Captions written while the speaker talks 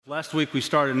Last week we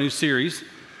started a new series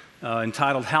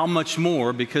entitled How Much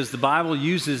More, because the Bible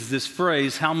uses this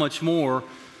phrase, how much more,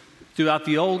 throughout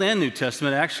the Old and New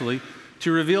Testament actually,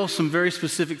 to reveal some very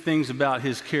specific things about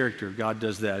His character. God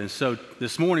does that. And so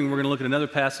this morning we're going to look at another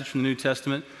passage from the New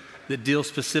Testament that deals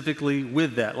specifically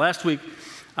with that. Last week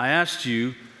I asked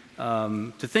you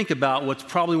to think about what's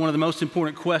probably one of the most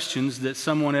important questions that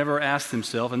someone ever asked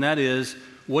themselves, and that is,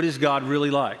 what is God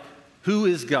really like? Who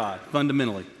is God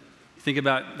fundamentally? Think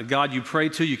about the God you pray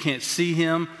to. You can't see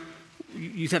Him.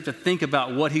 You have to think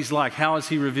about what He's like. How has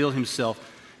He revealed Himself?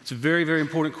 It's a very, very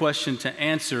important question to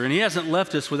answer. And He hasn't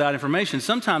left us without information.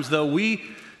 Sometimes, though, we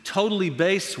totally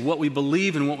base what we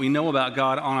believe and what we know about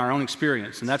God on our own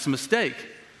experience. And that's a mistake.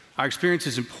 Our experience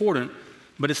is important,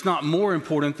 but it's not more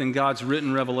important than God's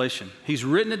written revelation. He's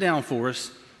written it down for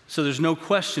us, so there's no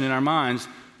question in our minds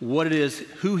what it is,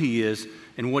 who He is,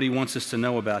 and what He wants us to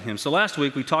know about Him. So last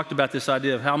week we talked about this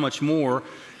idea of how much more,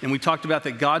 and we talked about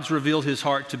that God's revealed His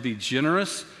heart to be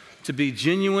generous, to be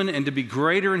genuine, and to be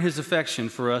greater in His affection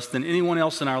for us than anyone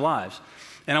else in our lives.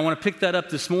 And I want to pick that up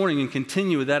this morning and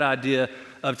continue with that idea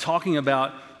of talking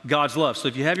about God's love. So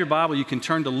if you have your Bible, you can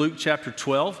turn to Luke chapter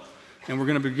 12, and we're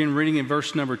going to begin reading in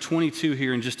verse number 22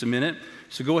 here in just a minute.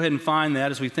 So go ahead and find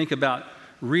that as we think about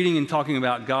reading and talking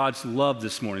about God's love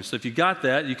this morning. So if you got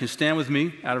that, you can stand with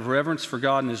me out of reverence for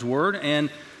God and His Word.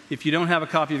 And if you don't have a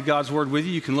copy of God's Word with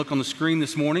you, you can look on the screen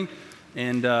this morning,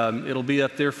 and it'll be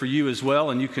up there for you as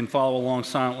well, and you can follow along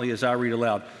silently as I read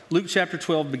aloud. Luke chapter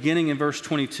 12, beginning in verse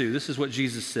 22. This is what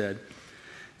Jesus said.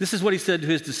 This is what He said to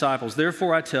His disciples.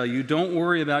 Therefore I tell you, don't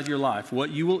worry about your life,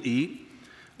 what you will eat,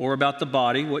 or about the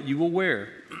body, what you will wear.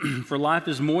 For life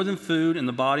is more than food, and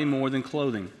the body more than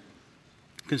clothing.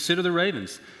 Consider the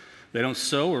ravens. They don't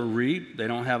sow or reap. They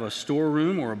don't have a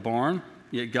storeroom or a barn,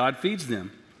 yet God feeds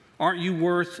them. Aren't you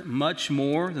worth much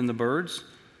more than the birds?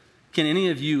 Can any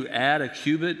of you add a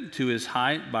cubit to his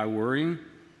height by worrying?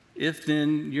 If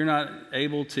then you're not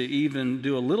able to even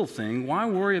do a little thing, why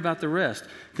worry about the rest?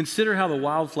 Consider how the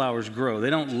wildflowers grow.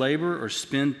 They don't labor or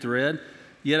spin thread.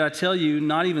 Yet I tell you,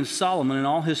 not even Solomon in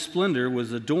all his splendor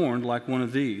was adorned like one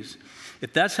of these.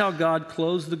 If that's how God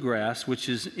clothes the grass, which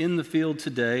is in the field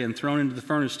today and thrown into the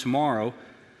furnace tomorrow,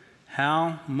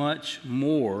 how much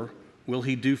more will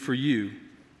He do for you,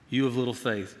 you of little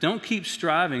faith? Don't keep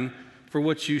striving for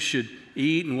what you should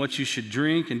eat and what you should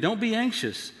drink, and don't be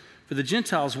anxious, for the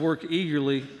Gentile world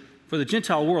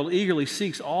eagerly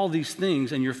seeks all these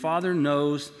things, and your Father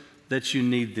knows that you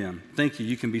need them. Thank you.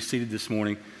 You can be seated this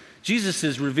morning. Jesus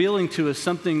is revealing to us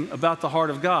something about the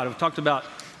heart of God.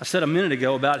 I said a minute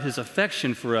ago about His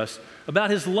affection for us, about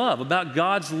His love, about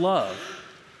God's love.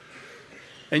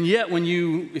 And yet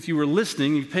if you were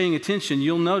listening, you're paying attention,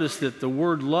 you'll notice that the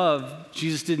word love,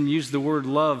 Jesus didn't use the word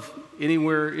love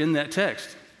anywhere in that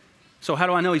text. So how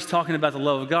do I know He's talking about the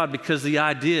love of God? Because the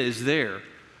idea is there.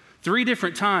 3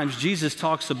 different times Jesus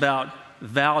talks about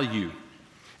value.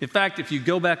 In fact, if you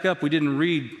go back up, we didn't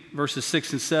read verses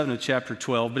 6 and 7 of chapter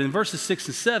 12, but in verses 6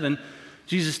 and 7,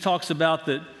 Jesus talks about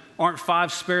that aren't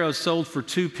 5 sparrows sold for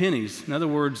 2 pennies? In other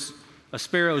words, a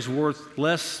sparrow is worth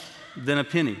less than a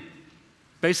penny.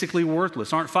 Basically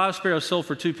worthless. Aren't 5 sparrows sold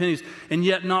for 2 pennies? And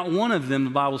yet not one of them, the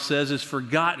Bible says, is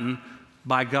forgotten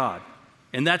by God.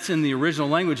 And that's in the original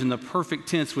language in the perfect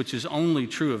tense, which is only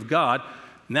true of God.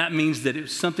 And that means that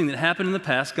it's something that happened in the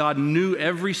past. God knew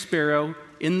every sparrow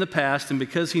in the past, and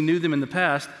because He knew them in the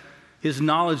past, His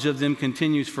knowledge of them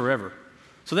continues forever.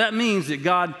 So that means that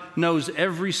God knows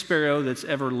every sparrow that's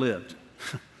ever lived.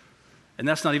 And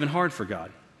that's not even hard for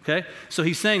God, okay? So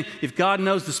He's saying, if God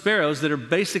knows the sparrows that are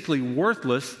basically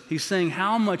worthless, He's saying,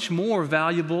 how much more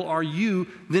valuable are you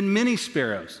than many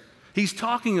sparrows? He's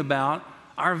talking about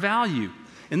our value.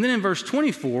 And then in verse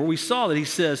 24, we saw that He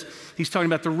says, He's talking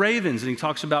about the ravens, and He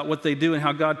talks about what they do and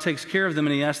how God takes care of them,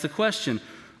 and He asks the question,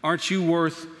 aren't you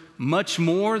worth much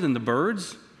more than the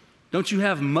birds? Don't you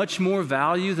have much more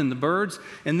value than the birds?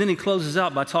 And then He closes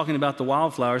out by talking about the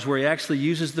wildflowers, where He actually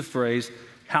uses the phrase,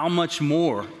 how much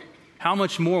more? How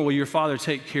much more will your Father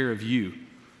take care of you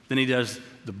than He does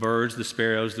the birds, the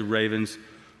sparrows, the ravens,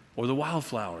 or the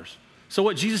wildflowers? So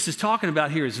what Jesus is talking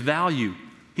about here is value.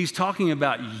 He's talking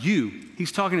about you.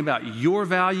 He's talking about your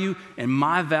value and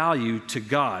my value to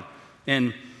God.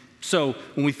 And so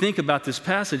when we think about this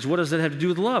passage, what does that have to do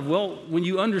with love? Well, when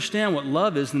you understand what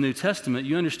love is in the New Testament,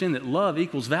 you understand that love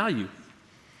equals value.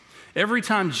 Every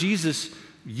time Jesus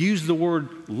used the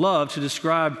word love to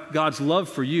describe God's love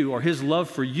for you or His love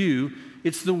for you,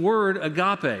 it's the word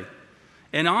agape.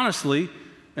 And honestly,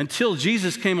 until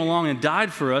Jesus came along and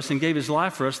died for us and gave His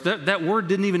life for us, that word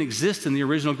didn't even exist in the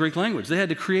original Greek language. They had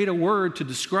to create a word to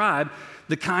describe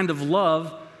the kind of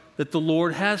love that the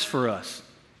Lord has for us.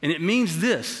 And it means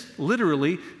this,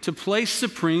 literally, to place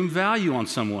supreme value on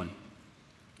someone.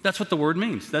 That's what the word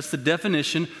means. That's the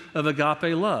definition of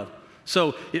agape love.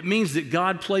 So it means that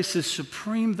God places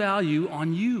supreme value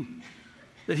on you,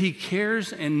 that he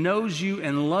cares and knows you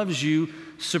and loves you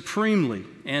supremely.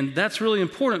 And that's really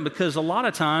important because a lot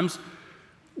of times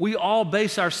we all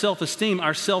base our self-esteem,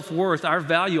 our self-worth, our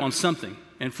value on something.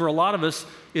 And for a lot of us,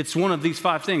 it's one of these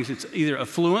 5 things. It's either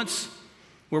affluence,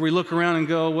 where we look around and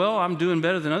go, well, I'm doing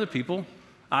better than other people.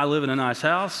 I live in a nice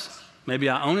house. Maybe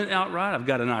I own it outright. I've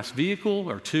got a nice vehicle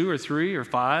or 2 or 3 or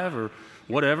 5 or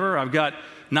whatever. I've got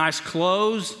nice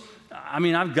clothes. I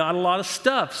mean, I've got a lot of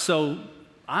stuff. So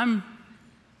I'm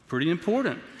pretty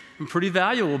important. I'm pretty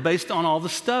valuable based on all the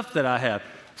stuff that I have.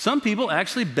 Some people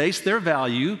actually base their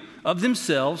value of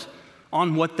themselves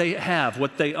on what they have,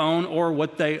 what they own, or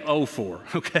what they owe for,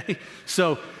 okay?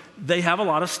 So they have a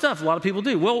lot of stuff. A lot of people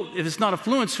do. Well, if it's not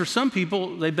affluence, for some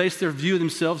people, they base their view of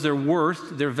themselves, their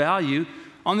worth, their value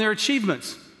on their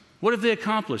achievements. What have they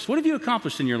accomplished? What have you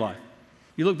accomplished in your life?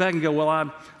 You look back and go, well,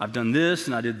 I've done this,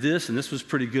 and I did this, and this was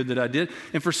pretty good that I did.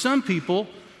 And for some people,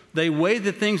 they weigh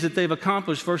the things that they've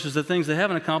accomplished versus the things they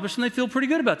haven't accomplished, and they feel pretty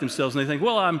good about themselves. And they think,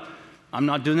 well, I'm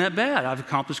not doing that bad. I've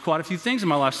accomplished quite a few things in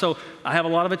my life, so I have a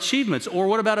lot of achievements. Or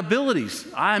what about abilities?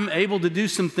 I'm able to do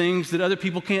some things that other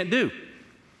people can't do.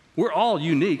 We're all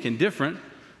unique and different,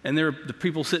 and the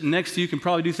people sitting next to you can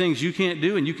probably do things you can't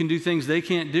do, and you can do things they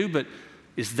can't do, but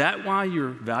is that why you're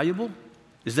valuable?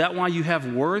 Is that why you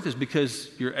have worth? Is because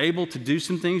you're able to do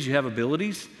some things, you have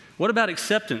abilities? What about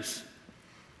acceptance?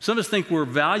 Some of us think we're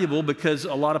valuable because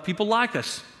a lot of people like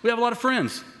us. We have a lot of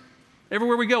friends.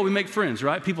 Everywhere we go, we make friends,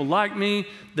 right? People like me.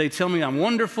 They tell me I'm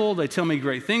wonderful. They tell me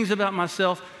great things about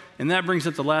myself. And that brings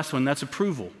up the last one. That's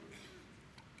approval.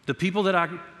 The people that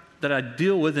I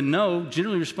deal with and know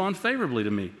generally respond favorably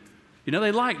to me. You know,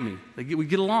 they like me. We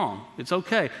get along. It's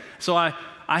okay. So I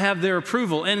have their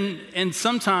approval. And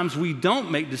sometimes we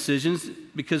don't make decisions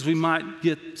because we might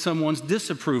get someone's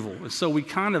disapproval. And so we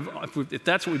kind of, if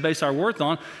that's what we base our worth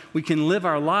on, we can live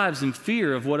our lives in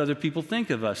fear of what other people think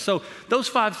of us. So those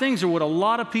 5 things are what a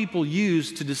lot of people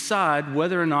use to decide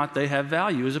whether or not they have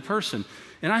value as a person.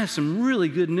 And I have some really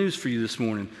good news for you this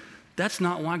morning. That's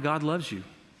not why God loves you.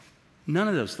 None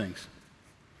of those things.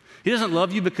 He doesn't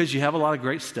love you because you have a lot of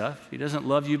great stuff. He doesn't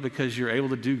love you because you're able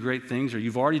to do great things or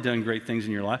you've already done great things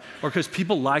in your life or because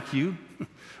people like you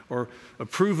or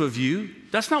approve of you.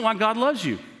 That's not why God loves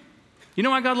you. You know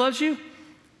why God loves you?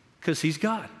 Because he's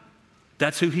God.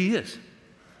 That's who he is.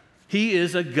 He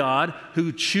is a God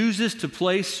who chooses to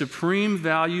place supreme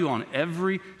value on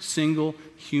every single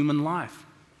human life.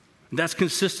 That's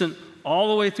consistent all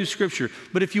the way through Scripture.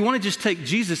 But if you want to just take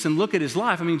Jesus and look at his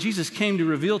life, I mean, Jesus came to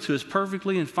reveal to us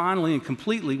perfectly and finally and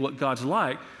completely what God's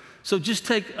like. So just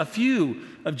take a few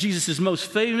of Jesus'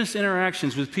 most famous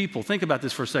interactions with people. Think about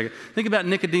this for a second. Think about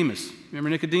Nicodemus. Remember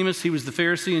Nicodemus? He was the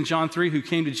Pharisee in John 3 who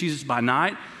came to Jesus by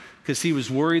night because he was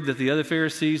worried that the other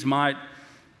Pharisees might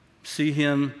see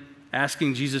him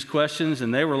asking Jesus questions,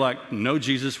 and they were like, no,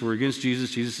 Jesus, we're against Jesus.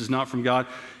 Jesus is not from God.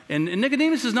 And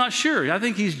Nicodemus is not sure. I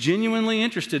think he's genuinely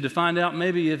interested to find out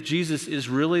maybe if Jesus is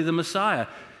really the Messiah.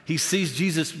 He sees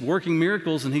Jesus working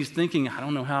miracles, and he's thinking, I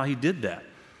don't know how he did that.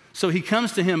 So he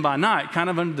comes to him by night, kind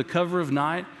of under the cover of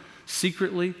night,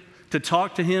 secretly, to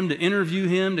talk to him, to interview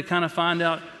him, to kind of find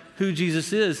out who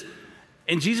Jesus is.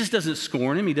 And Jesus doesn't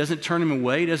scorn him. He doesn't turn him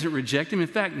away. He doesn't reject him. In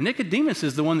fact, Nicodemus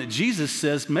is the one that Jesus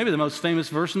says maybe the most famous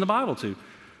verse in the Bible to.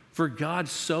 For God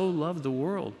so loved the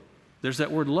world. There's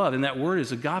that word love, and that word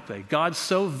is agape. God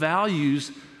so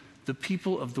values the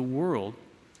people of the world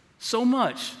so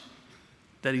much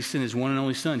that he sent his one and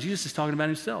only Son. Jesus is talking about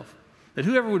himself. That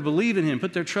whoever would believe in him,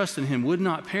 put their trust in him, would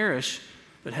not perish,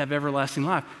 but have everlasting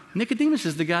life. Nicodemus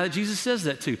is the guy that Jesus says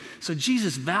that to. So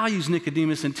Jesus values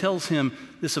Nicodemus and tells him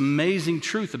this amazing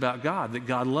truth about God, that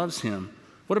God loves him.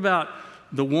 What about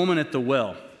the woman at the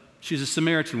well? She's a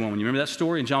Samaritan woman. You remember that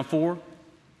story in John 4?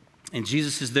 And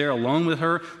Jesus is there alone with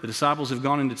her. The disciples have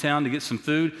gone into town to get some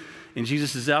food, and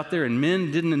Jesus is out there, and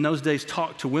men didn't in those days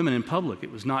talk to women in public.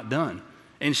 It was not done.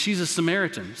 And she's a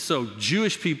Samaritan. So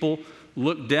Jewish people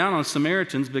looked down on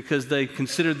Samaritans because they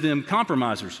considered them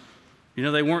compromisers. You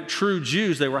know, they weren't true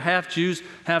Jews. They were half Jews,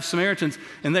 half Samaritans,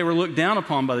 and they were looked down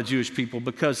upon by the Jewish people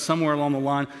because somewhere along the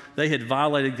line they had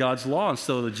violated God's law, and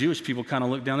so the Jewish people kind of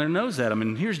looked down their nose at them.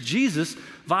 And here's Jesus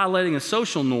violating a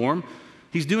social norm.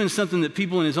 He's doing something that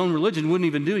people in his own religion wouldn't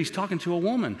even do. He's talking to a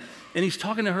woman, and he's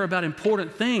talking to her about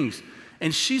important things,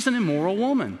 and she's an immoral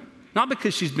woman. Not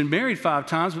because she's been married 5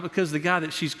 times, but because the guy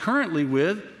that she's currently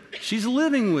with, she's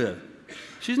living with.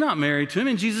 She's not married to him,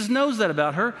 and Jesus knows that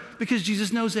about her because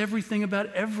Jesus knows everything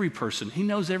about every person. He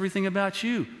knows everything about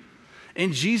you.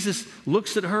 And Jesus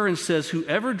looks at her and says,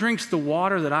 whoever drinks the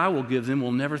water that I will give them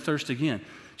will never thirst again.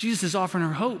 Jesus is offering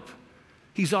her hope.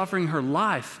 He's offering her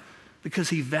life because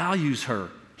he values her.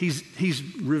 He's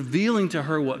revealing to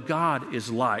her what God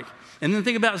is like. And then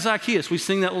think about Zacchaeus. We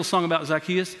sing that little song about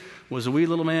Zacchaeus. Was a wee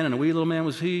little man, and a wee little man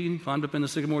was he. He climbed up in the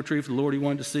sycamore tree for the Lord he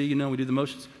wanted to see. You know, we do the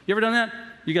motions. You ever done that?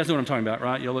 You guys know what I'm talking about,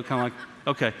 right? Y'all look kind of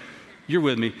like, okay, you're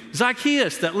with me.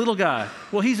 Zacchaeus, that little guy.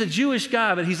 Well, he's a Jewish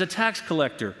guy, but he's a tax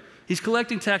collector. He's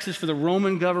collecting taxes for the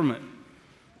Roman government.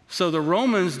 So the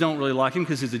Romans don't really like him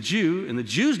because he's a Jew, and the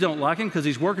Jews don't like him because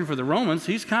he's working for the Romans.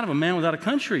 He's kind of a man without a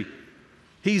country.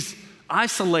 He's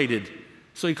isolated.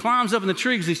 So he climbs up in the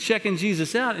tree because he's checking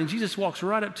Jesus out, and Jesus walks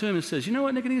right up to him and says, you know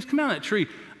what, Nicodemus, come out of that tree.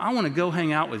 I want to go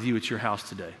hang out with you at your house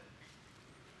today.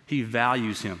 He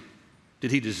values him.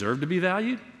 Did he deserve to be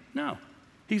valued? No.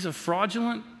 He's a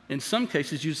fraudulent, in some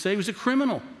cases you'd say he was a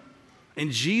criminal.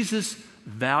 And Jesus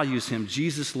values him.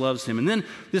 Jesus loves him. And then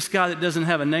this guy that doesn't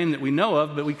have a name that we know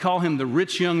of, but we call him the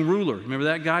rich young ruler. Remember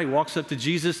that guy? He walks up to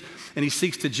Jesus and he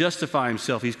seeks to justify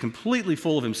himself. He's completely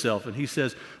full of himself. And he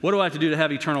says, what do I have to do to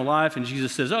have eternal life? And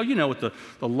Jesus says, oh, you know what the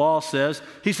law says.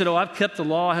 He said, oh, I've kept the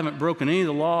law. I haven't broken any of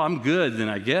the law. I'm good then,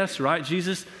 I guess, right,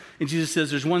 Jesus? And Jesus says,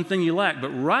 there's one thing you lack. But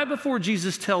right before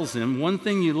Jesus tells him one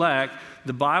thing you lack,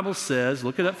 the Bible says,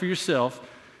 look it up for yourself,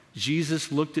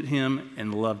 Jesus looked at him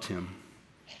and loved him.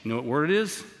 You know what word it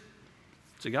is?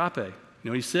 It's agape. You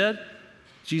know what he said?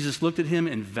 Jesus looked at him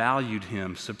and valued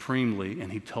him supremely,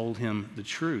 and he told him the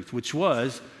truth, which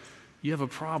was, you have a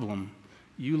problem.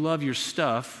 You love your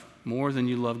stuff more than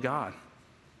you love God.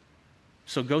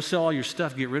 So go sell all your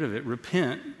stuff, get rid of it,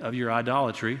 repent of your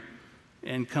idolatry,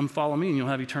 and come follow me, and you'll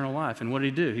have eternal life. And what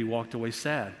did he do? He walked away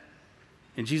sad.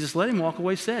 And Jesus let him walk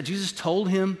away sad. Jesus told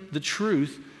him the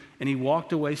truth, and he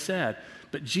walked away sad.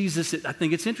 But Jesus, I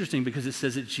think it's interesting because it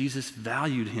says that Jesus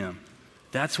valued him.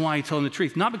 That's why he told him the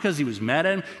truth. Not because he was mad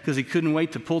at him, because he couldn't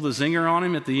wait to pull the zinger on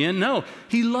him at the end. No,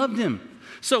 he loved him.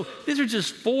 So these are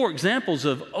just 4 examples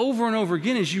of over and over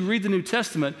again as you read the New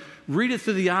Testament, read it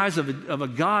through the eyes of a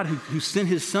God who sent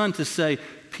his son to say,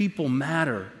 people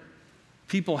matter.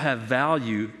 People have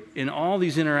value. In all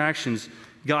these interactions,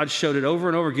 God showed it over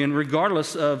and over again,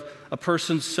 regardless of a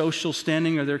person's social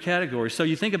standing or their category. So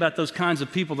you think about those kinds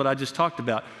of people that I just talked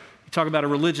about. You talk about a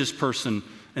religious person,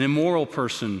 an immoral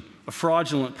person, a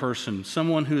fraudulent person,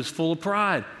 someone who is full of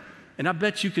pride. And I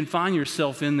bet you can find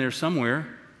yourself in there somewhere.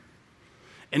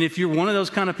 And if you're one of those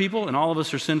kind of people, and all of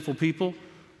us are sinful people,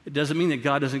 it doesn't mean that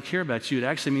God doesn't care about you. It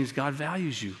actually means God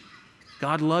values you.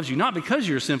 God loves you, not because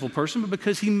you're a sinful person, but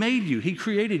because he made you, he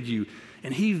created you,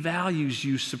 and he values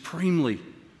you supremely.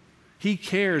 He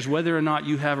cares whether or not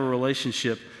you have a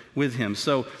relationship with him.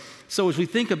 So as we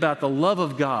think about the love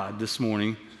of God this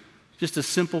morning, just a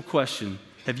simple question.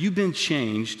 Have you been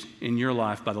changed in your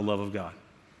life by the love of God?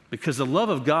 Because the love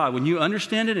of God, when you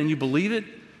understand it and you believe it,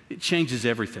 it changes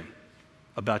everything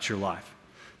about your life.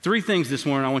 3 things this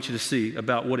morning I want you to see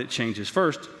about what it changes.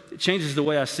 First, it changes the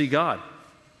way I see God.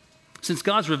 Since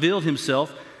God's revealed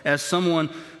himself as someone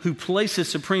who places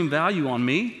supreme value on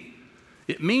me,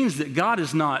 it means that God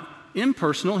is not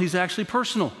impersonal, he's actually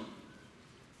personal.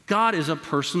 God is a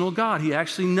personal God. He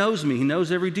actually knows me. He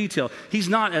knows every detail. He's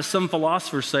not, as some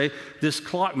philosophers say, this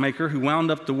clockmaker who wound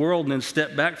up the world and then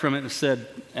stepped back from it and said,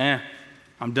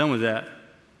 I'm done with that.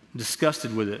 I'm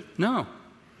disgusted with it. No.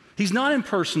 He's not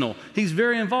impersonal. He's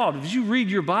very involved. If you read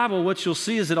your Bible, what you'll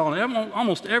see is that on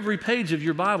almost every page of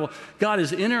your Bible, God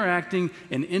is interacting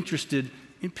and interested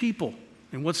in people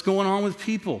and what's going on with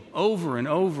people over and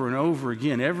over and over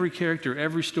again. Every character,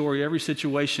 every story, every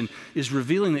situation is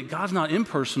revealing that God's not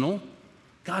impersonal.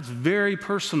 God's very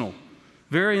personal,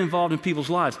 very involved in people's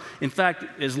lives. In fact,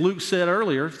 as Luke said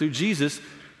earlier through Jesus,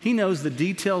 he knows the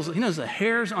details. He knows the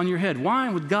hairs on your head. Why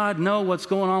would God know what's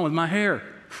going on with my hair?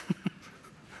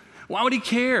 Why would he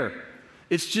care?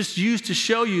 It's just used to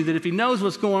show you that if he knows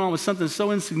what's going on with something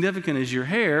so insignificant as your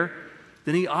hair,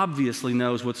 then he obviously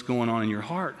knows what's going on in your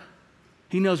heart.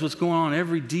 He knows what's going on in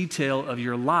every detail of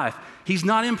your life. He's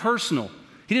not impersonal.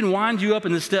 He didn't wind you up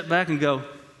and then step back and go.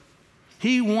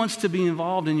 He wants to be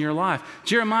involved in your life.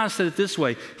 Jeremiah said it this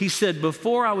way. He said,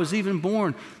 before I was even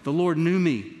born, the Lord knew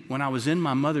me when I was in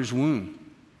my mother's womb.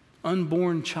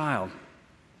 Unborn child,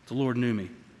 the Lord knew me.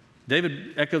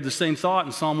 David echoed the same thought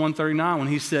in Psalm 139 when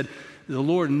he said, the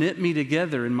Lord knit me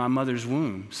together in my mother's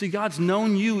womb. See, God's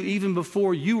known you even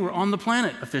before you were on the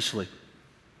planet officially.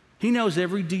 He knows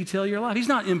every detail of your life. He's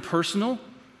not impersonal.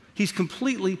 He's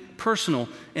completely personal,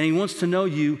 and he wants to know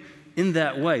you in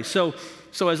that way. So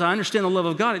So as I understand the love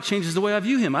of God, it changes the way I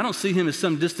view him. I don't see him as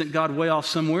some distant God way off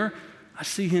somewhere. I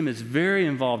see him as very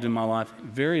involved in my life,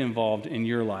 very involved in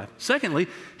your life. Secondly,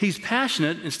 he's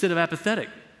passionate instead of apathetic.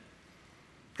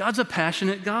 God's a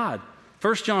passionate God.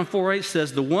 1 John 4:8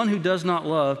 says, the one who does not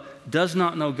love does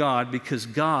not know God, because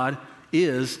God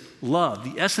is love.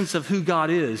 The essence of who God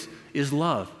is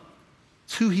love.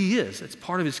 It's who he is. It's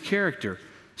part of his character.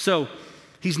 So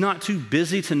he's not too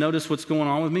busy to notice what's going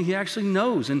on with me. He actually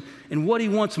knows. And what he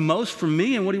wants most from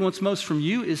me and what he wants most from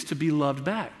you is to be loved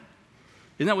back.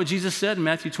 Isn't that what Jesus said in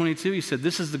Matthew 22? He said,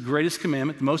 this is the greatest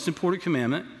commandment, the most important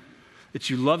commandment, that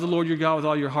you love the Lord your God with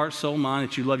all your heart, soul, mind,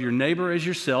 that you love your neighbor as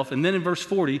yourself. And then in verse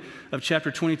 40 of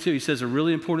chapter 22, he says a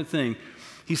really important thing.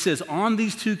 He says, on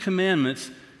these two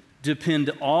commandments depend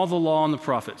all the law and the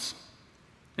prophets.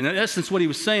 And in essence, what he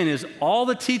was saying is all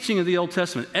the teaching of the Old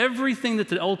Testament, everything that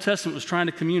the Old Testament was trying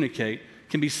to communicate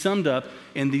can be summed up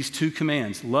in these two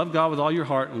commands. Love God with all your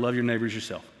heart and love your neighbor as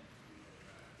yourself.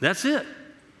 That's it.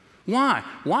 Why?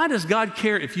 Why does God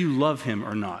care if you love him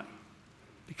or not?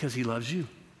 Because he loves you.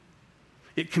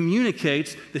 It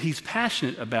communicates that he's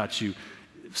passionate about you.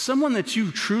 Someone that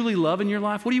you truly love in your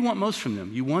life, what do you want most from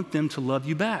them? You want them to love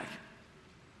you back.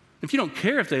 If you don't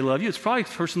care if they love you, it's probably a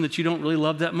person that you don't really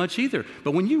love that much either.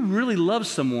 But when you really love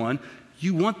someone,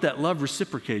 you want that love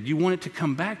reciprocated. You want it to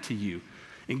come back to you.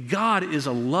 And God is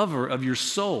a lover of your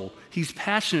soul. He's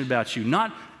passionate about you,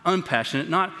 not unpassionate,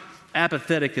 not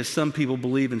apathetic as some people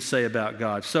believe and say about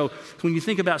God. So when you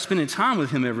think about spending time with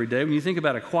him every day, when you think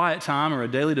about a quiet time or a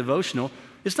daily devotional,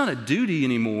 it's not a duty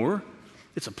anymore.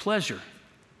 It's a pleasure.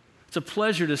 It's a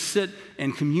pleasure to sit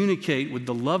and communicate with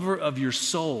the lover of your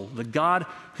soul, the God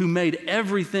who made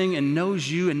everything and knows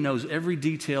you and knows every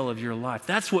detail of your life.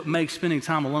 That's what makes spending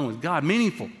time alone with God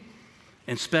meaningful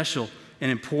and special and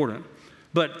important.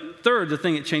 But third, the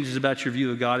thing it changes about your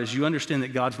view of God is you understand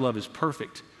that God's love is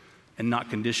perfect and not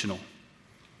conditional.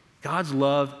 God's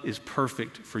love is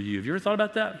perfect for you. Have you ever thought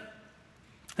about that?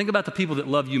 Think about the people that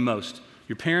love you most.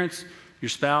 Your parents, your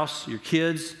spouse, your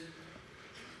kids.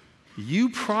 You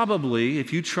probably,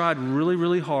 if you tried really,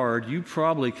 really hard, you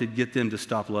probably could get them to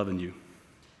stop loving you.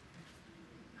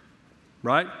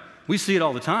 Right? We see it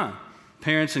all the time.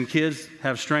 Parents and kids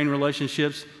have strained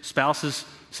relationships. Spouses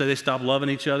say they stop loving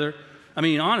each other. I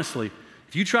mean, honestly,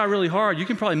 if you try really hard, you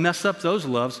can probably mess up those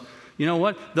loves. You know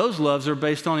what? Those loves are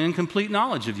based on incomplete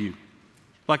knowledge of you.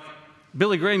 Like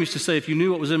Billy Graham used to say, if you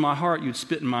knew what was in my heart, you'd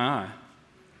spit in my eye.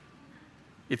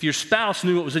 If your spouse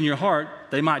knew what was in your heart,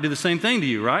 they might do the same thing to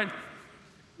you, right?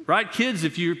 Right, kids?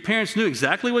 If your parents knew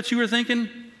exactly what you were thinking,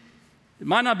 it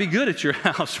might not be good at your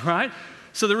house, right?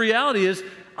 So the reality is,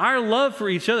 our love for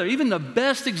each other, even the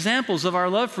best examples of our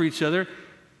love for each other,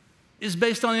 is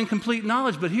based on incomplete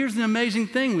knowledge. But here's the amazing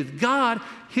thing with God,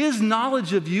 his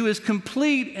knowledge of you is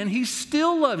complete and he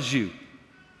still loves you.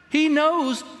 He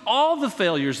knows all the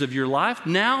failures of your life,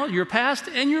 now, your past,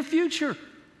 and your future.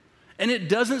 And it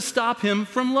doesn't stop him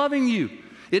from loving you.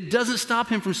 It doesn't stop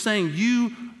him from saying,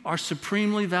 you are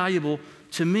supremely valuable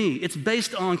to me. It's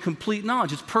based on complete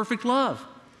knowledge. It's perfect love.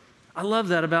 I love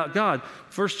that about God.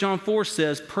 1 John 4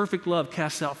 says, perfect love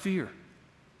casts out fear.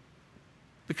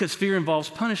 Because fear involves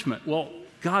punishment. Well,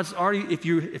 God's already, if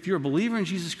you're a believer in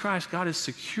Jesus Christ, God has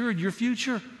secured your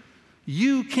future.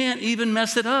 You can't even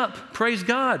mess it up. Praise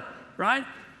God, right?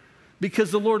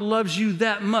 Because the Lord loves you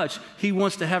that much. He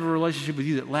wants to have a relationship with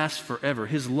you that lasts forever.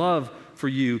 His love for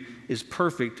you is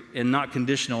perfect and not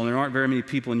conditional. And there aren't very many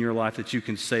people in your life that you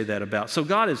can say that about. So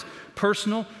God is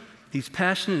personal. He's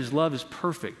passionate. His love is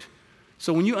perfect.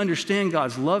 So when you understand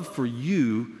God's love for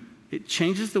you, it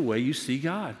changes the way you see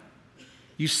God.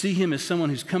 You see him as someone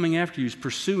who's coming after you, who's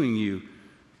pursuing you.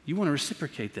 You want to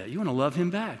reciprocate that. You want to love him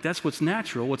back. That's what's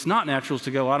natural. What's not natural is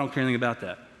to go, I don't care anything about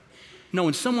that. No,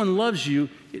 when someone loves you,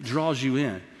 it draws you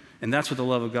in. And that's what the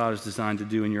love of God is designed to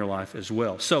do in your life as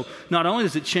well. So not only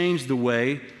does it change the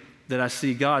way that I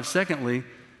see God, secondly,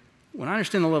 when I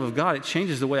understand the love of God, it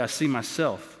changes the way I see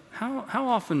myself. How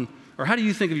often, or how do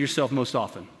you think of yourself most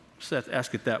often? Seth,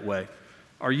 ask it that way.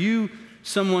 Are you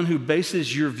someone who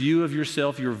bases your view of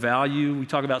yourself, your value? We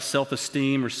talk about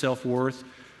self-esteem or self-worth.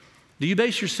 Do you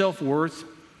base your self-worth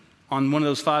on one of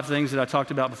those 5 things that I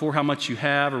talked about before, how much you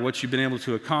have or what you've been able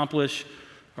to accomplish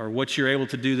or what you're able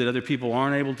to do that other people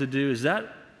aren't able to do? Is that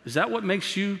what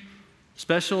makes you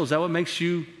special? Is that what makes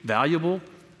you valuable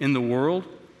in the world?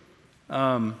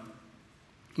 When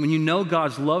you know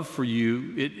God's love for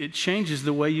you, it changes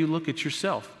the way you look at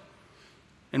yourself.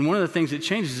 And one of the things it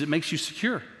changes is it makes you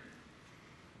secure.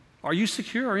 Are you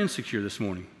secure or insecure this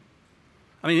morning?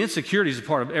 I mean, insecurity is a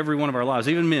part of every one of our lives,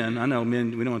 even men. I know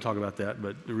men, we don't want to talk about that,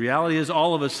 but the reality is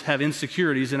all of us have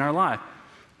insecurities in our life.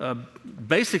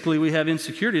 Basically, we have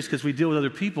insecurities because we deal with other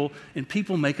people, and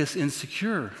people make us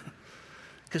insecure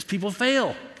because people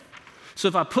fail. So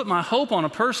if I put my hope on a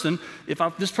person,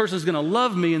 this person is going to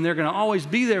love me and they're going to always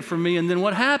be there for me, and then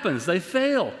what happens? They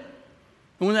fail.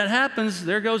 And when that happens,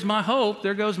 there goes my hope,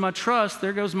 there goes my trust,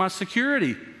 there goes my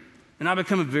security, and I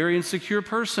become a very insecure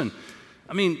person.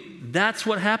 I mean, that's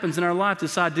what happens in our life,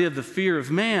 this idea of the fear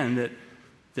of man,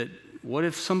 that what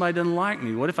if somebody doesn't like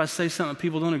me? What if I say something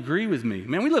people don't agree with me?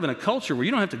 Man, we live in a culture where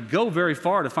you don't have to go very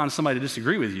far to find somebody to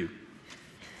disagree with you,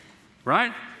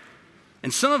 right?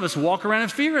 And some of us walk around in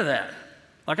fear of that.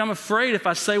 Like, I'm afraid if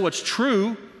I say what's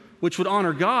true, which would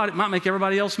honor God, it might make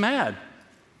everybody else mad.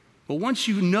 But once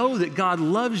you know that God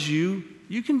loves you,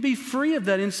 you can be free of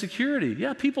that insecurity.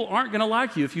 Yeah, people aren't going to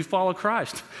like you if you follow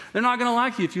Christ. They're not going to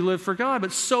like you if you live for God.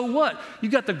 But so what? You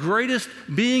got the greatest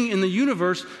being in the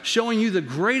universe showing you the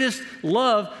greatest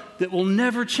love that will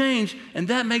never change, and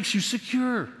that makes you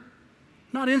secure.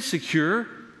 Not insecure,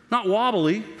 not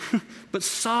wobbly, but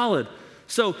solid.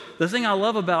 So the thing I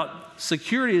love about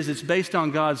security is it's based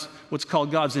on what's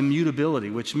called God's immutability,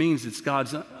 which means it's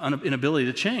God's inability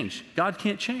to change. God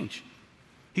can't change.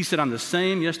 He said, I'm the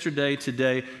same yesterday,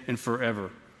 today, and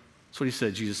forever. That's what he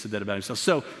said. Jesus said that about himself.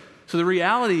 So the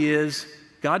reality is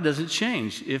God doesn't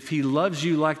change. If he loves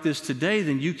you like this today,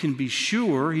 then you can be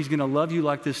sure he's going to love you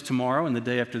like this tomorrow and the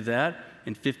day after that,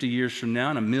 and 50 years from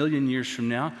now, and 1,000,000 years from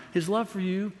now. His love for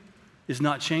you is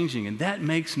not changing. And that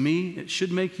makes me, it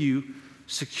should make you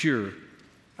secure.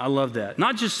 I love that.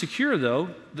 Not just secure, though.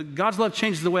 God's love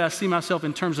changes the way I see myself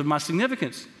in terms of my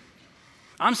significance.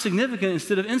 I'm significant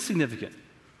instead of insignificant.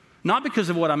 Not because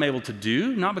of what I'm able to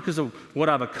do, not because of what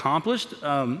I've accomplished.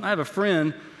 I have a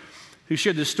friend who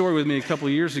shared this story with me a couple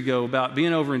of years ago about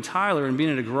being over in Tyler and being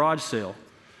at a garage sale.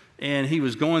 And he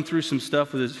was going through some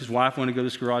stuff with his wife wanted to go to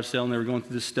this garage sale, and they were going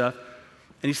through this stuff.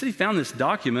 And he said he found this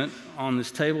document on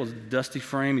this table, it's a dusty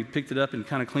frame. He picked it up and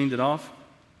kind of cleaned it off.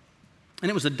 And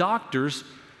it was a doctor's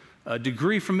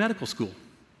degree from medical school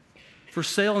for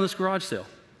sale in this garage sale.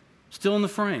 Still in the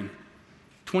frame,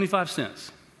 25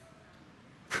 cents.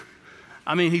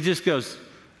 I mean, he just goes,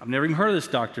 I've never even heard of this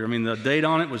doctor. I mean, the date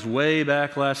on it was way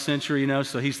back last century,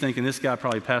 so he's thinking this guy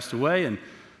probably passed away and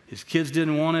his kids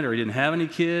didn't want it or he didn't have any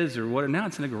kids or what. Now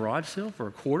it's in a garage sale for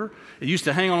a quarter. It used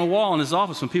to hang on a wall in his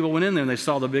office when people went in there and they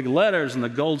saw the big letters and the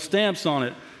gold stamps on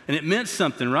it. And it meant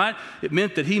something, right? It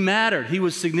meant that he mattered. He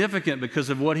was significant because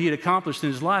of what he had accomplished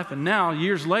in his life. And now,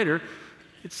 years later,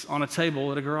 it's on a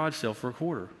table at a garage sale for a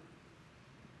quarter.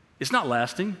 It's not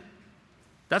lasting.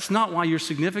 That's not why you're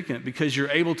significant, because you're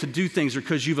able to do things or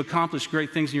because you've accomplished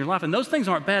great things in your life. And those things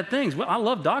aren't bad things. Well, I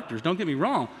love doctors, don't get me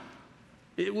wrong.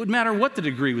 It wouldn't matter what the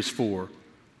degree was for.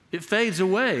 It fades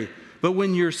away. But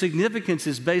when your significance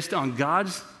is based on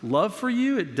God's love for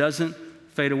you, it doesn't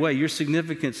fade away. Your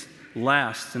significance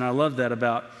lasts. And I love that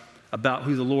about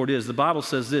who the Lord is. The Bible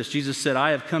says this. Jesus said,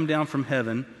 I have come down from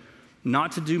heaven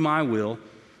not to do my will,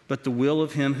 but the will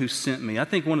of him who sent me. I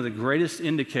think one of the greatest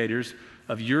indicators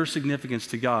of your significance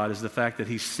to God is the fact that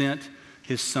he sent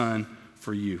his son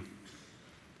for you.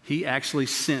 He actually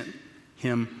sent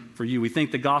him for you. We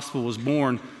think the gospel was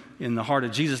born in the heart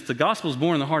of Jesus. The gospel is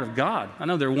born in the heart of God. I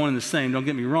know they're one and the same, don't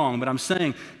get me wrong, but I'm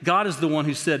saying God is the one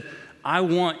who said, I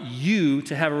want you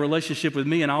to have a relationship with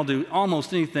me, and I'll do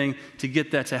almost anything to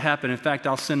get that to happen. In fact,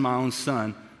 I'll send my own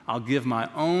son. I'll give my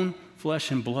own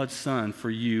flesh and blood son for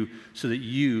you so that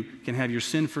you can have your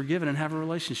sin forgiven and have a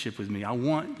relationship with me. I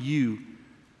want you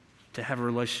to have a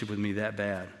relationship with me that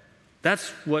bad. That's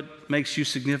what makes you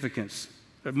significant.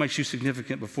 It makes you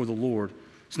significant before the Lord.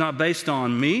 It's not based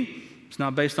on me. It's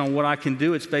not based on what I can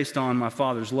do. It's based on my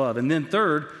Father's love. And then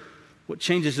third, what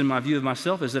changes in my view of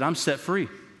myself is that I'm set free.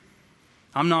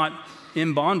 I'm not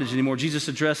in bondage anymore. Jesus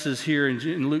addresses here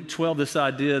in Luke 12 this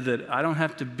idea that I don't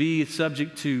have to be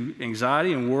subject to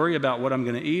anxiety and worry about what I'm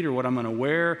going to eat or what I'm going to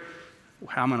wear,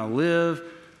 how I'm going to live.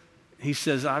 He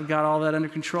says, I've got all that under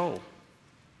control.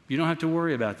 You don't have to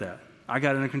worry about that. I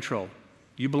got it under control.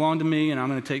 You belong to me, and I'm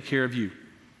going to take care of you.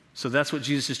 So that's what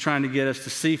Jesus is trying to get us to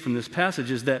see from this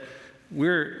passage, is that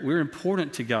we're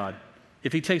important to God.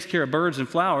 If he takes care of birds and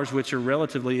flowers, which are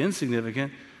relatively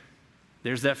insignificant,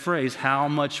 there's that phrase, how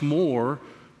much more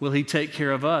will he take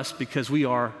care of us, because we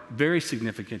are very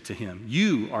significant to him.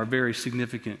 You are very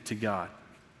significant to God.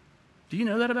 Do you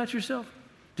know that about yourself?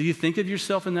 Do you think of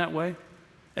yourself in that way?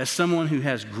 As someone who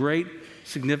has great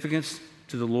significance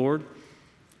to the Lord?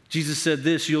 Jesus said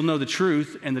this, you'll know the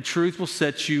truth, and the truth will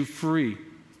set you free.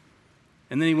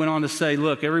 And then he went on to say,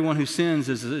 look, everyone who sins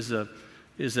is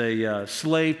a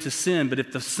slave to sin, but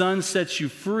if the Son sets you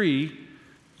free,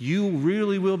 you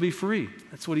really will be free.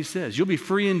 That's what he says. You'll be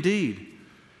free indeed.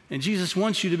 And Jesus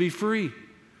wants you to be free.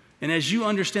 And as you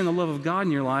understand the love of God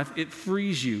in your life, it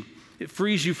frees you. It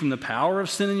frees you from the power of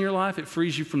sin in your life. It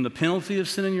frees you from the penalty of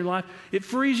sin in your life. It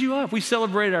frees you up. We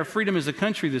celebrated our freedom as a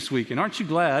country this week, and aren't you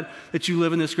glad that you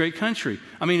live in this great country?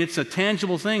 I mean, it's a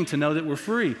tangible thing to know that we're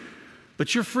free.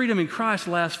 But your freedom in Christ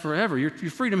lasts forever. Your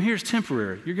freedom here is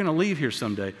temporary. You're going to leave here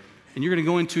someday, and you're going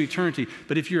to go into eternity.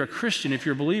 But if you're a Christian, if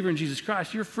you're a believer in Jesus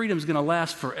Christ, your freedom is going to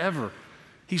last forever.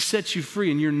 He sets you free,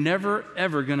 and you're never,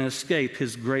 ever going to escape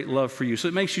his great love for you. So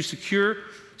it makes you secure,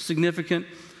 significant,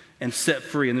 and set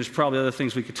free. And there's probably other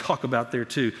things we could talk about there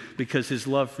too, because his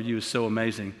love for you is so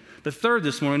amazing. But third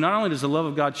this morning, not only does the love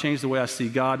of God change the way I see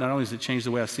God, not only does it change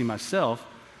the way I see myself,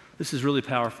 this is really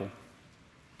powerful.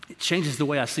 It changes the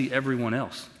way I see everyone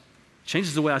else. It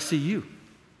changes the way I see you.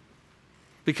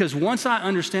 Because once I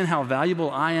understand how valuable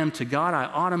I am to God, I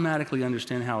automatically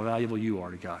understand how valuable you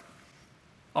are to God.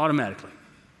 Automatically.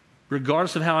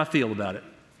 Regardless of how I feel about it.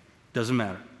 Doesn't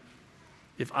matter.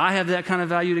 If I have that kind of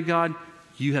value to God,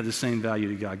 you have the same value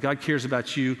to God. God cares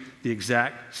about you the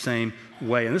exact same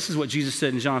way. And this is what Jesus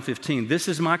said in John 15. This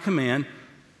is my command,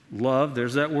 love,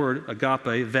 there's that word,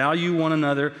 agape, value one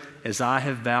another as I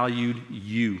have valued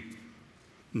you.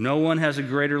 No one has a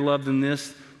greater love than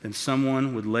this, than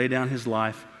someone would lay down his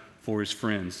life for his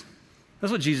friends.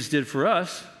 That's what Jesus did for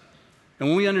us. And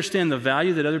when we understand the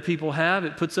value that other people have,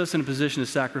 it puts us in a position to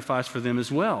sacrifice for them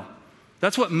as well.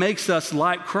 That's what makes us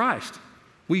like Christ.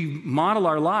 We model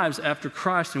our lives after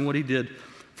Christ and what he did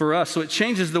for us. So it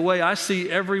changes the way I see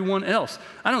everyone else.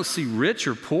 I don't see rich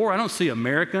or poor. I don't see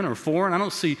American or foreign. I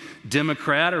don't see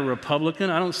Democrat or Republican.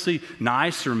 I don't see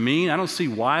nice or mean. I don't see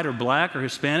white or black or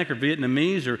Hispanic or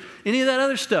Vietnamese or any of that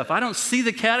other stuff. I don't see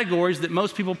the categories that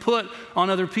most people put on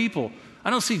other people.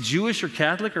 I don't see Jewish or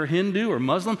Catholic or Hindu or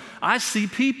Muslim. I see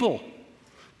people.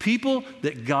 People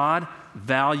that God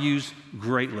values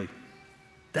greatly.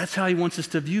 That's how he wants us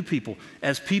to view people,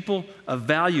 as people of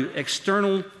value,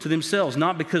 external to themselves,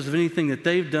 not because of anything that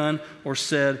they've done or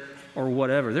said or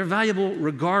whatever. They're valuable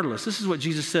regardless. This is what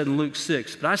Jesus said in Luke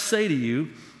 6. But I say to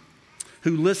you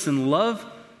who listen, love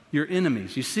your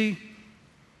enemies. You see,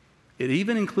 it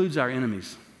even includes our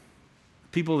enemies.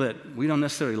 People that we don't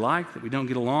necessarily like, that we don't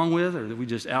get along with, or that we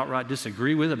just outright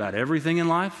disagree with about everything in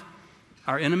life.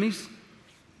 Our enemies.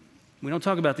 We don't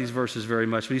talk about these verses very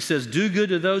much, but he says, do good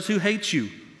to those who hate you.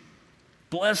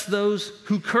 Bless those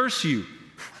who curse you.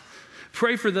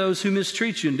 Pray for those who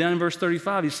mistreat you. And down in verse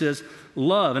 35, he says,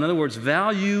 love. In other words,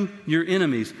 value your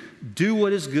enemies. Do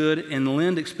what is good and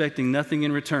lend expecting nothing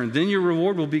in return. Then your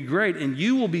reward will be great, and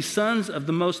you will be sons of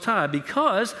the Most High,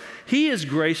 because he is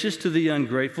gracious to the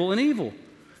ungrateful and evil.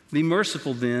 Be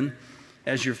merciful then,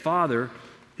 as your Father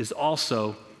is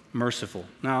also merciful.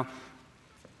 Now,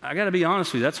 I got to be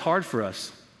honest with you, that's hard for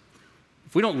us.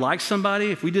 If we don't like somebody,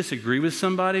 if we disagree with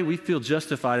somebody, we feel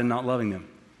justified in not loving them.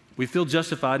 We feel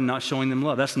justified in not showing them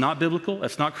love. That's not biblical.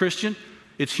 That's not Christian.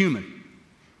 It's human,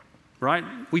 right?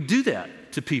 We do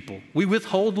that to people. We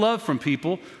withhold love from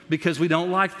people because we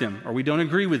don't like them or we don't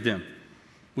agree with them.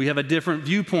 We have a different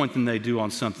viewpoint than they do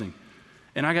on something.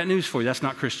 And I got news for you, that's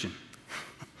not Christian.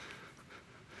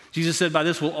 Jesus said, by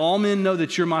this will all men know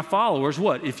that you're my followers.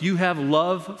 What? If you have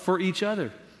love for each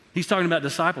other. He's talking about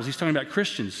disciples. He's talking about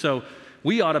Christians. So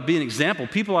we ought to be an example.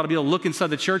 People ought to be able to look inside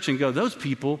the church and go, those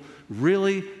people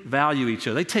really value each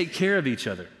other. They take care of each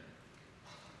other.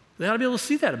 They ought to be able to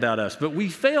see that about us. But we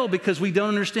fail because we don't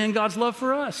understand God's love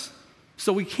for us.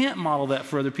 So we can't model that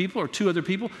for other people or to other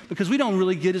people because we don't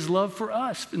really get his love for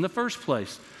us in the first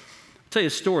place. I'll tell you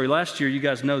a story. Last year, you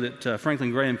guys know that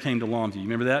Franklin Graham came to Longview. You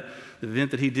remember that? The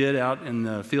event that he did out in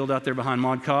the field out there behind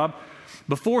Mod Cobb.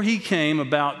 Before he came,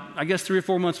 about, 3 or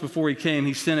 4 months before he came,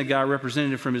 he sent a guy,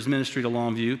 representative from his ministry to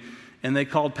Longview, and they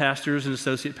called pastors and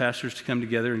associate pastors to come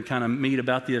together and kind of meet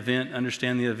about the event,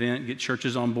 understand the event, get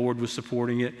churches on board with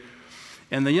supporting it.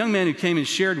 And the young man who came and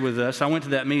shared with us, I went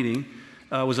to that meeting,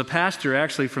 was a pastor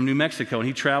actually from New Mexico, and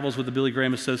he travels with the Billy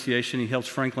Graham Association. He helps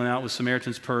Franklin out with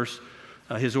Samaritan's Purse,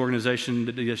 his organization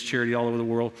that does charity all over the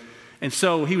world. And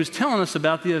so he was telling us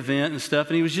about the event and stuff,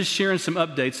 and he was just sharing some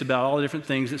updates about all the different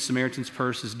things that Samaritan's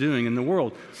Purse is doing in the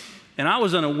world. And I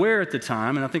was unaware at the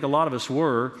time, and I think a lot of us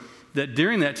were, that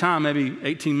during that time, maybe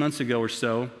 18 months ago or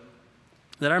so,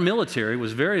 that our military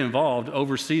was very involved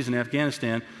overseas in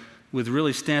Afghanistan with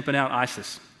really stamping out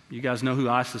ISIS. You guys know who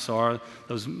ISIS are,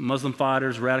 those Muslim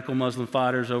fighters, radical Muslim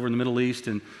fighters over in the Middle East.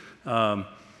 And our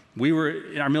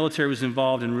military was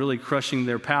involved in really crushing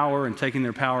their power and taking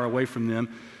their power away from them.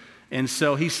 And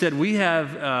so he said, we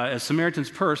have, as Samaritan's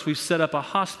Purse, we've set up a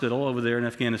hospital over there in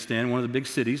Afghanistan, one of the big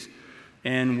cities,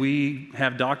 and we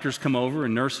have doctors come over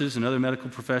and nurses and other medical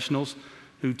professionals,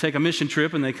 who take a mission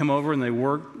trip and they come over and they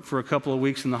work for a couple of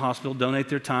weeks in the hospital, donate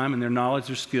their time and their knowledge,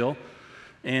 their skill,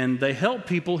 and they help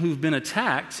people who've been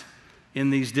attacked in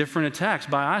these different attacks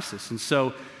by ISIS. And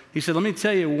so he said, let me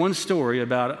tell you one story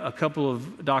about a couple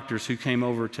of doctors who came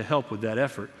over to help with that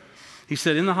effort. He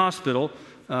said, in the hospital,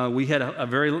 we had a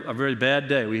very bad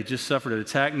day. We had just suffered an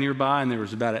attack nearby, and there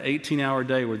was about an 18-hour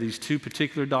day where these two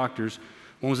particular doctors,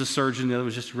 one was a surgeon, the other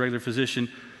was just a regular physician,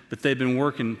 but they'd been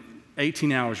working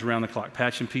 18 hours around the clock,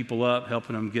 patching people up,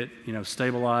 helping them get,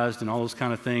 stabilized and all those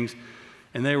kind of things.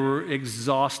 And they were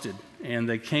exhausted. And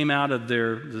they came out of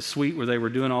the suite where they were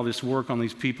doing all this work on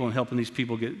these people and helping these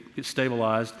people get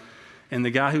stabilized. And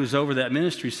the guy who was over that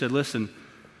ministry said, listen,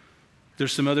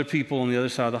 there's some other people on the other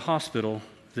side of the hospital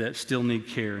that still need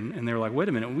care. And they were like, wait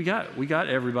a minute, we got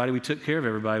everybody. We took care of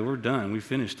everybody. We're done. We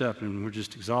finished up, and we're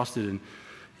just exhausted. And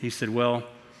he said,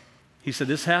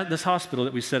 this hospital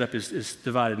that we set up is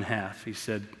divided in half. He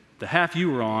said, the half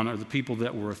you were on are the people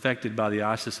that were affected by the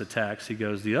ISIS attacks. He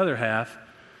goes, the other half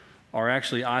are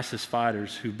actually ISIS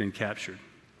fighters who've been captured,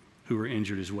 who were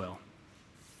injured as well.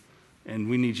 And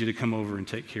we need you to come over and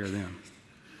take care of them.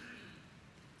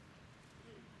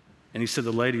 And he said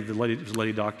the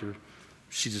lady doctor,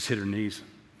 she just hit her knees on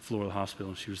the floor of the hospital,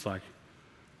 and she was like,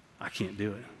 I can't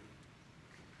do it.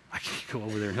 I can't go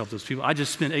over there and help those people. I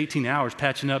just spent 18 hours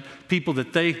patching up people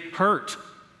that they hurt.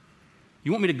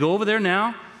 You want me to go over there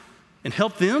now and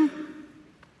help them?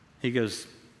 He goes,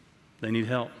 they need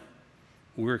help.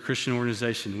 We're a Christian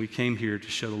organization. We came here to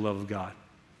show the love of God.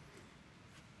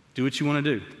 Do what you want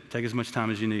to do. Take as much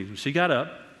time as you need. She got up,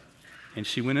 and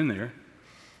she went in there,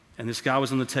 and this guy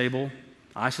was on the table,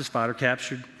 ISIS fighter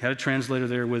captured, had a translator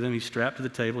there with him. He's strapped to the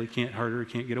table. He can't hurt her.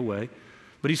 He can't get away.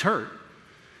 But he's hurt.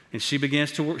 And she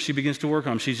begins to work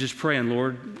on him. She's just praying,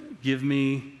 Lord, give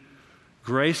me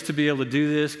grace to be able to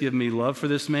do this. Give me love for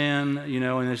this man,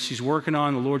 and as she's working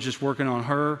on, the Lord's just working on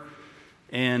her.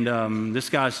 And this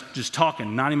guy's just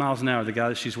talking 90 miles an hour, the guy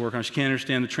that she's working on. She can't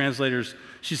understand the translators.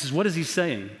 She says, what is he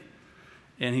saying?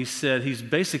 And he said, he's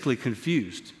basically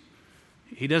confused.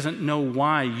 He doesn't know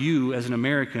why you, as an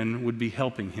American, would be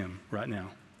helping him right now.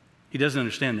 He doesn't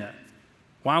understand that.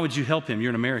 Why would you help him?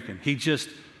 You're an American. He just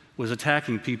was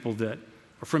attacking people that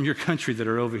are from your country that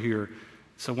are over here.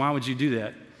 So why would you do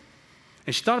that?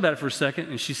 And she thought about it for a second,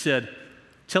 and she said,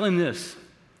 tell him this.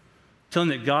 Tell him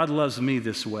that God loves me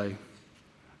this way,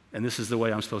 and this is the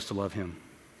way I'm supposed to love him.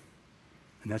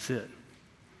 And that's it.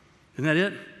 Isn't that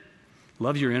it?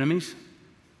 Love your enemies.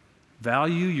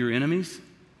 Value your enemies.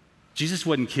 Jesus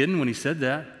wasn't kidding when he said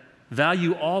that.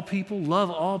 Value all people. Love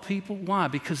all people. Why?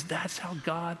 Because that's how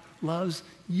God loves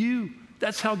you.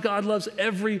 That's how God loves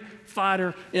every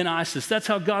fighter in ISIS. That's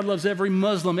how God loves every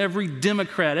Muslim, every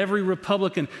Democrat, every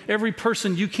Republican, every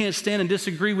person you can't stand and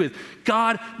disagree with.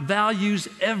 God values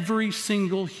every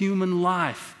single human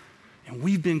life. And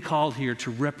we've been called here to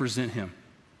represent him.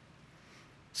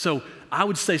 So I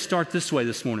would say start this way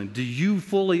this morning. Do you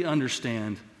fully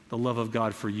understand the love of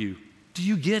God for you? Do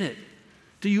you get it?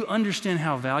 Do you understand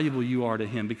how valuable you are to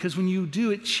him? Because when you do,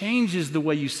 it changes the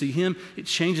way you see him. It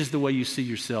changes the way you see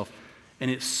yourself. And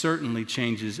it certainly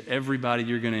changes everybody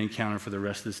you're going to encounter for the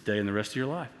rest of this day and the rest of your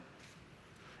life.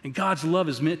 And God's love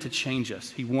is meant to change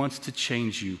us. He wants to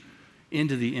change you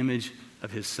into the image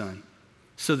of his son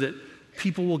so that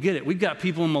people will get it. We've got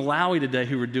people in Malawi today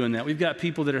who are doing that. We've got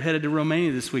people that are headed to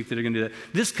Romania this week that are going to do that.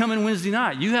 This coming Wednesday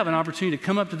night, you have an opportunity to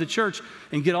come up to the church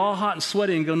and get all hot and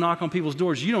sweaty and go knock on people's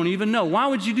doors. You don't even know. Why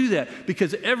would you do that?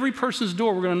 Because every person's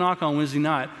door we're going to knock on Wednesday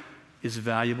night is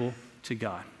valuable to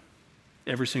God.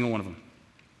 Every single one of them.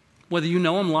 Whether you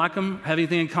know them, like them, have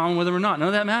anything in common with them or not, none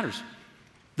of that matters.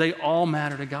 They all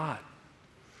matter to God.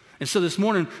 And so this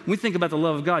morning, when we think about the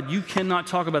love of God, you cannot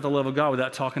talk about the love of God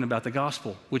without talking about the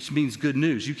gospel, which means good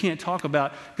news. You can't talk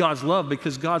about God's love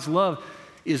because God's love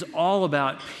is all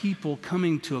about people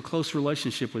coming to a close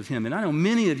relationship with him. And I know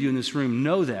many of you in this room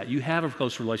know that. You have a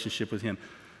close relationship with him.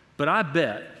 But I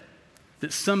bet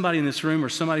that somebody in this room or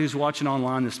somebody who's watching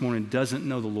online this morning doesn't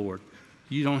know the Lord.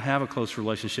 You don't have a close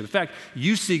relationship. In fact,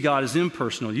 you see God as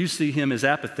impersonal. You see him as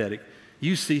apathetic.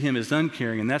 You see him as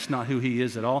uncaring, and that's not who he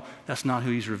is at all. That's not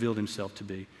who he's revealed himself to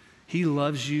be. He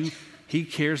loves you. He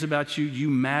cares about you. You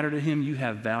matter to him. You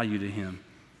have value to him.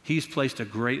 He's placed a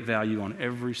great value on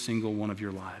every single one of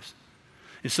your lives.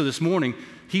 And so this morning,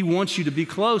 he wants you to be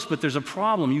close, but there's a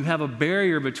problem. You have a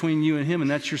barrier between you and him, and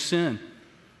that's your sin.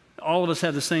 All of us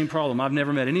have the same problem. I've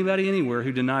never met anybody anywhere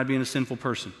who denied being a sinful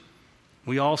person.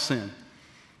 We all sin.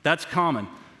 That's common.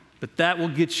 But that will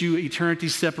get you eternity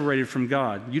separated from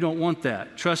God. You don't want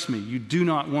that. Trust me, you do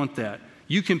not want that.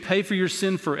 You can pay for your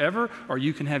sin forever, or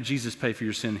you can have Jesus pay for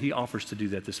your sin. He offers to do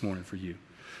that this morning for you.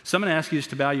 So I'm going to ask you just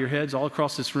to bow your heads all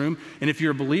across this room. And if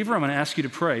you're a believer, I'm going to ask you to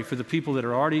pray for the people that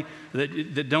are already,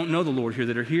 that don't know the Lord here,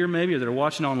 that are here maybe, or that are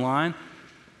watching online.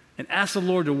 And ask the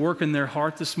Lord to work in their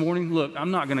heart this morning. Look,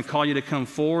 I'm not going to call you to come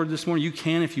forward this morning. You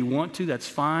can if you want to. That's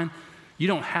fine. You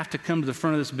don't have to come to the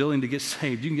front of this building to get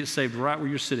saved. You can get saved right where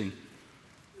you're sitting,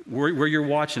 where you're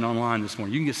watching online this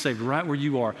morning. You can get saved right where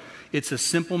you are. It's a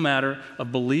simple matter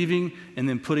of believing and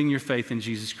then putting your faith in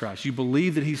Jesus Christ. You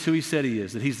believe that He's who He said He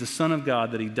is, that He's the Son of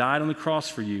God, that He died on the cross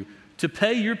for you to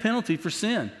pay your penalty for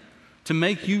sin, to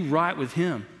make you right with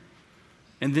Him.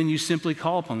 And then you simply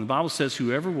call upon Him. The Bible says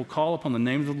whoever will call upon the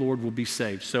name of the Lord will be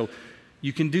saved. So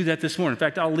you can do that this morning. In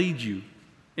fact, I'll lead you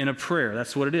in a prayer.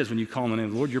 That's what it is when you call on the name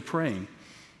of the Lord. You're praying.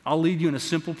 I'll lead you in a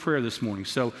simple prayer this morning.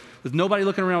 So with nobody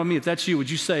looking around with me, if that's you, would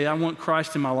you say, I want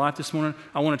Christ in my life this morning?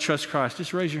 I want to trust Christ.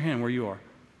 Just raise your hand where you are.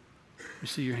 Let me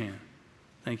see your hand.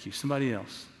 Thank you. Somebody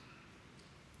else.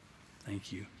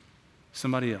 Thank you.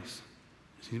 Somebody else.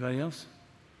 Is anybody else?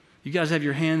 You guys have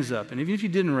your hands up. And even if you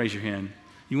didn't raise your hand,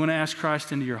 you want to ask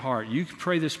Christ into your heart. You can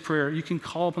pray this prayer. You can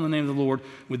call upon the name of the Lord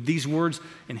with these words,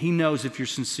 and He knows if you're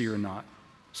sincere or not.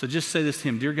 So just say this to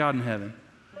Him. Dear God in heaven,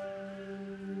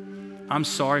 I'm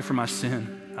sorry for my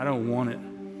sin. I don't want it.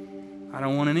 I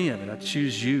don't want any of it. I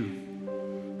choose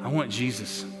You. I want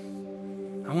Jesus.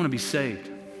 I want to be saved.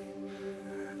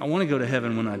 I want to go to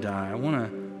heaven when I die. I want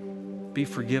to be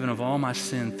forgiven of all my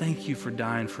sin. Thank You for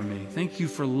dying for me. Thank You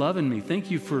for loving me.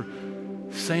 Thank You for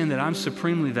saying that I'm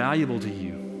supremely valuable to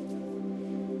You.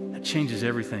 That changes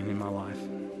everything in my life.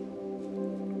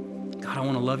 God, I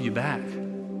want to love You back.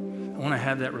 I want to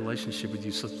have that relationship with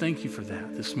You. So thank You for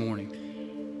that this morning.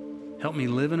 Help me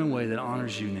live in a way that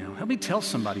honors You now. Help me tell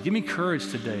somebody. Give me courage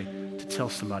today to tell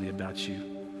somebody about You.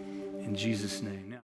 In Jesus' name.